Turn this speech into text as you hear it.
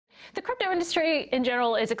The crypto industry in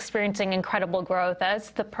general is experiencing incredible growth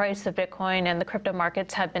as the price of Bitcoin and the crypto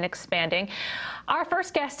markets have been expanding. Our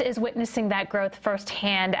first guest is witnessing that growth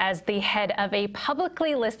firsthand as the head of a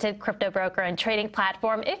publicly listed crypto broker and trading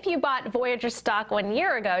platform. If you bought Voyager stock 1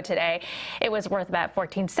 year ago today, it was worth about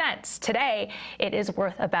 14 cents. Today, it is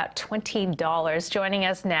worth about $20. Joining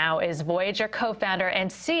us now is Voyager co-founder and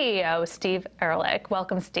CEO Steve Erlich.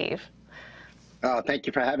 Welcome, Steve. Thank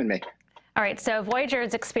you for having me. All right, so Voyager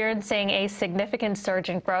is experiencing a significant surge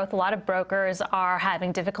in growth. A lot of brokers are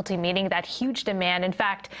having difficulty meeting that huge demand. In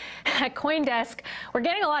fact, at CoinDesk, we're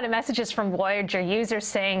getting a lot of messages from Voyager users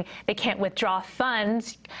saying they can't withdraw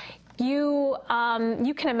funds. You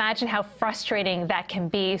can imagine how frustrating that can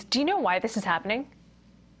be. Do you know why this is happening?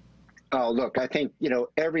 Oh, look, I think,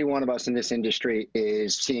 every one of us in this industry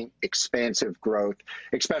is seeing expansive growth,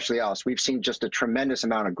 especially us. We've seen just a tremendous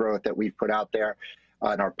amount of growth that we've put out there.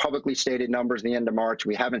 In our publicly stated numbers at the end of March,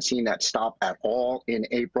 we haven't seen that stop at all in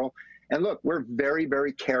April. And look, we're very,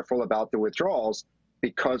 very careful about the withdrawals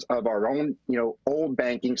because of our own, old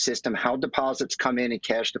banking system, how deposits come in and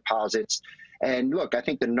cash deposits. And look, I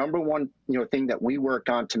think the number one, thing that we work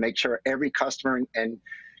on to make sure every customer and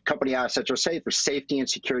company assets are safe is safety and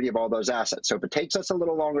security of all those assets. So if it takes us a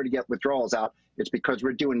little longer to get withdrawals out, it's because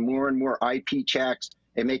we're doing more and more IP checks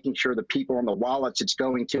and making sure the people in the wallets it's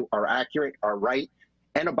going to are accurate, are right,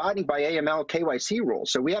 and abiding by AML KYC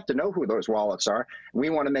rules. So we have to know who those wallets are. We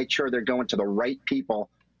want to make sure they're going to the right people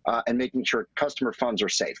and making sure customer funds are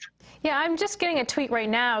safe. Yeah, I'm just getting a tweet right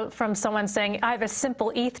now from someone saying, I have a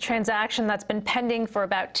simple ETH transaction that's been pending for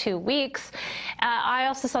about 2 weeks. I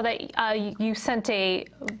also saw that you sent a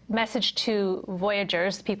message to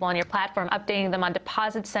Voyagers, people on your platform, updating them on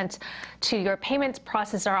deposits sent to your payments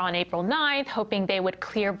processor on April 9th, hoping they would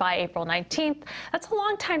clear by April 19th. That's a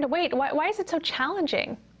long time to wait. Why is it so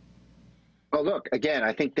challenging? Well, look, again,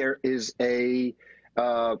 I think there is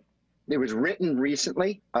it was written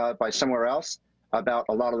recently by somewhere else about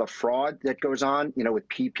a lot of the fraud that goes on, with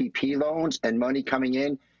PPP loans and money coming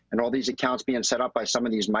in and all these accounts being set up by some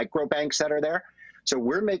of these micro banks that are there. So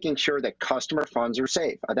we're making sure that customer funds are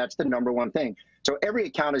safe. That's the number one thing. So every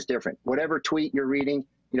account is different. Whatever tweet you're reading,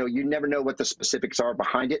 you never know what the specifics are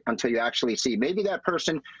behind it until you actually see. Maybe that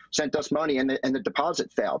person sent us money and the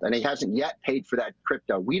deposit failed and he hasn't yet paid for that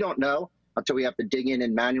crypto. We don't know until we have to dig in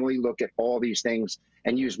and manually look at all these things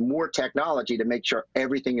and use more technology to make sure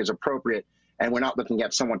everything is appropriate and we're not looking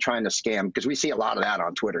at someone trying to scam, because we see a lot of that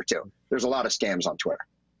on Twitter too. There's a lot of scams on Twitter.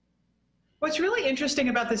 What's really interesting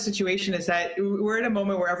about this situation is that we're in a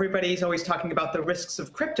moment where everybody's always talking about the risks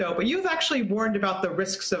of crypto, but you've actually warned about the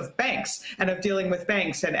risks of banks and of dealing with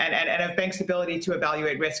banks and of banks' ability to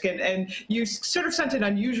evaluate risk. And you sort of sent an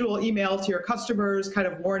unusual email to your customers kind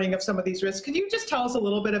of warning of some of these risks. Can you just tell us a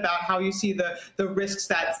little bit about how you see the risks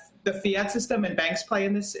that the fiat system and banks play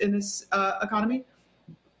in this economy?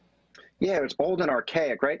 Yeah, it's old and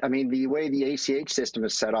archaic, right? I mean, the way the ACH system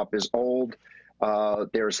is set up is old.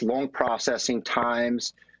 There's long processing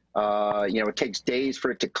times. It takes days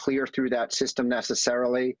for it to clear through that system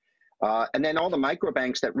necessarily. And then all the micro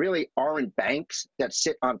banks that really aren't banks that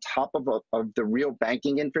sit on top of the real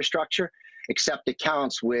banking infrastructure accept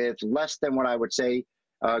accounts with less than what I would say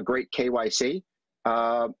great KYC.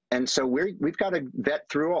 And so we've got to vet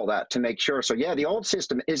through all that to make sure. So yeah, the old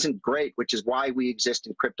system isn't great, which is why we exist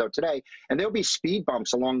in crypto today. And there'll be speed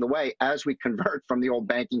bumps along the way as we convert from the old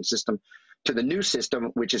banking system to the new system,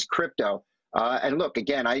 which is crypto. And look,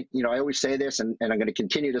 again, I always say this, and I'm going to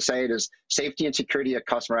continue to say it, is safety and security of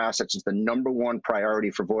customer assets is the #1 priority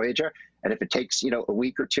for Voyager. And if it takes, a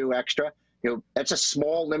week or two extra, that's a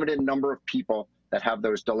small, limited number of people that have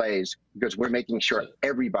those delays because we're making sure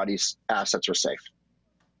everybody's assets are safe.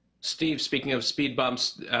 Steve, speaking of speed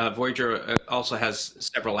bumps, Voyager also has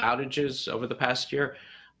several outages over the past year.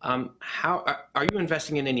 How are you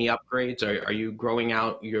investing in any upgrades? Are you growing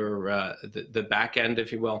out your the back end,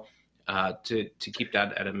 if you will, to keep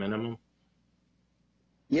that at a minimum?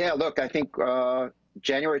 Yeah, look, I think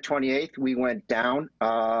January 28th we went down.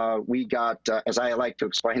 We got, as I like to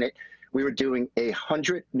explain it, we were doing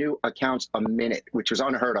 100 new accounts a minute, which was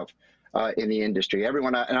unheard of in the industry.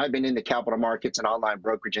 Everyone, and I've been in the capital markets and online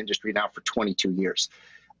brokerage industry now for 22 years.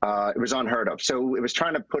 It was unheard of. So it was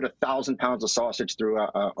trying to put 1,000 pounds of sausage through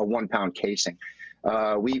a 1 pound casing.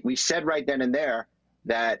 We said right then and there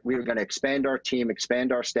that we were going to expand our team,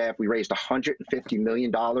 expand our staff. We raised $150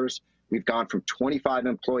 million. We've gone from 25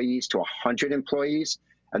 employees to 100 employees,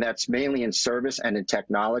 and that's mainly in service and in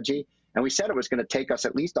technology. And we said it was going to take us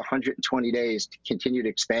at least 120 days to continue to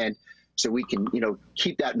expand so we can,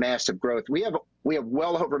 keep that massive growth. We have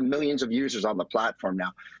well over millions of users on the platform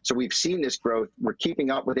now. So we've seen this growth. We're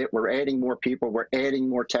keeping up with it. We're adding more people. We're adding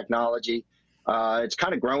more technology. It's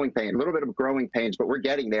kind of growing pain, a little bit of growing pains, but we're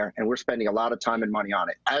getting there, and we're spending a lot of time and money on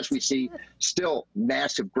it, as we see still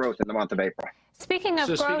massive growth in the month of April. Speaking of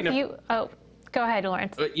growth, go ahead,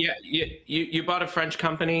 Lawrence. Yeah, you bought a French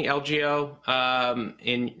company, LGO,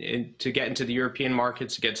 to get into the European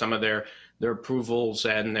markets, to get some of their approvals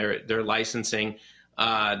and their licensing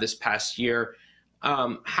this past year.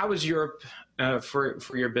 How is Europe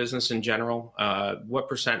for your business in general? What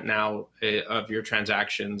 % now of your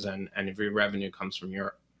transactions and of your revenue comes from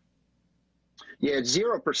Europe? Yeah, it's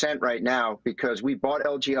 0% right now because we bought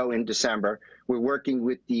LGO in December. We're working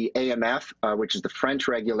with the AMF, which is the French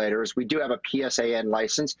regulators. We do have a PSAN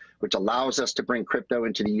license, which allows us to bring crypto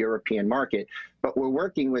into the European market. But we're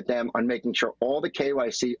working with them on making sure all the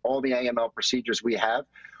KYC, all the AML procedures we have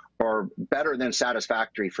are better than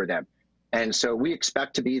satisfactory for them. And so we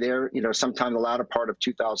expect to be there, sometime the latter part of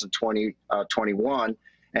 2021.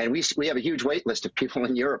 And we have a huge wait list of people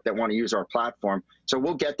in Europe that want to use our platform. So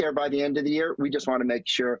we'll get there by the end of the year. We just want to make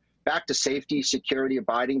sure, back to safety, security,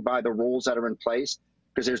 abiding by the rules that are in place,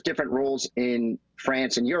 because there's different rules in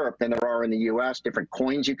France and Europe than there are in the US, different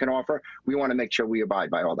coins you can offer. We want to make sure we abide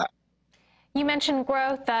by all that. You mentioned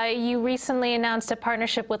growth. You recently announced a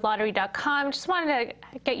partnership with lottery.com. Just wanted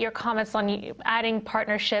to get your comments on adding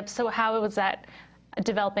partnerships. So how was that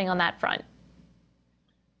developing on that front?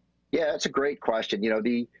 Yeah, that's a great question.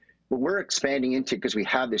 What we're expanding into, because we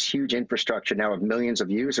have this huge infrastructure now of millions of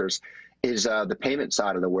users, is the payment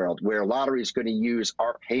side of the world, where lottery is going to use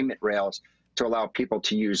our payment rails to allow people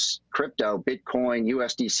to use crypto, Bitcoin,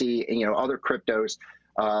 USDC, and other cryptos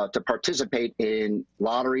to participate in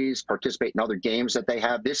lotteries, participate in other games that they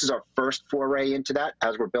have. This is our first foray into that,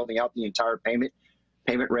 as we're building out the entire payment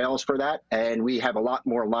rails for that, and we have a lot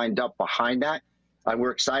more lined up behind that.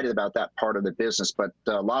 We're excited about that part of the business, but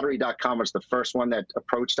lottery.com was the first one that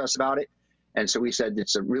approached us about it. And so we said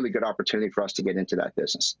it's a really good opportunity for us to get into that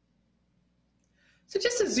business. So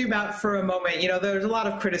just to zoom out for a moment, there's a lot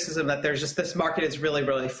of criticism that there's just this market is really,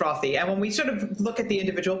 really frothy. And when we sort of look at the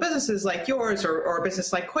individual businesses like yours or a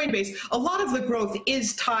business like Coinbase, a lot of the growth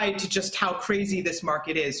is tied to just how crazy this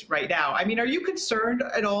market is right now. I mean, are you concerned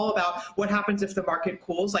at all about what happens if the market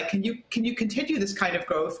cools? Like, can you continue this kind of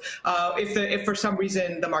growth if for some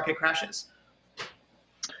reason the market crashes?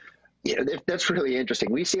 Yeah, that's really interesting.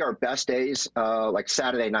 We see our best days like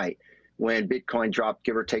Saturday night when Bitcoin dropped,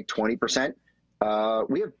 give or take 20%.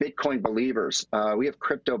 We have Bitcoin believers. We have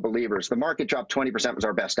crypto believers. The market dropped 20% was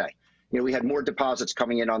our best day. We had more deposits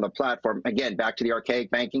coming in on the platform. Again, back to the archaic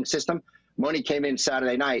banking system. Money came in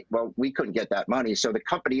Saturday night. Well, we couldn't get that money. So the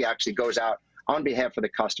company actually goes out on behalf of the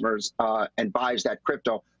customers and buys that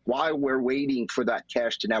crypto while we're waiting for that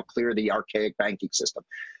cash to now clear the archaic banking system.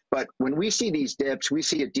 But when we see these dips, we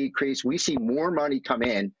see a decrease. We see more money come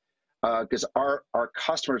in because our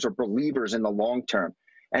customers are believers in the long term.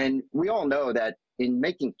 And we all know that in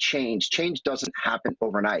making change doesn't happen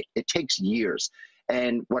overnight. It takes years.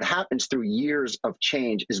 And what happens through years of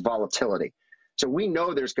change is volatility. So we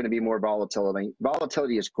know there's going to be more volatility.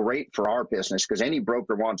 Volatility is great for our business because any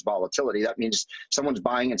broker wants volatility. That means someone's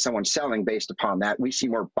buying and someone's selling based upon that. We see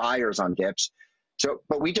more buyers on dips.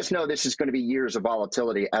 But we just know this is going to be years of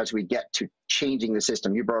volatility as we get to changing the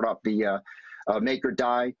system. You brought up the make or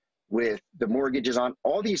die with the mortgages on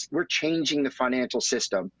all these. We're changing the financial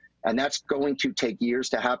system, and that's going to take years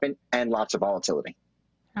to happen and lots of volatility.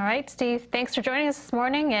 All right, Steve, thanks for joining us this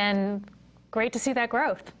morning, and great to see that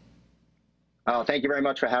growth. Thank you very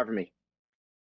much for having me.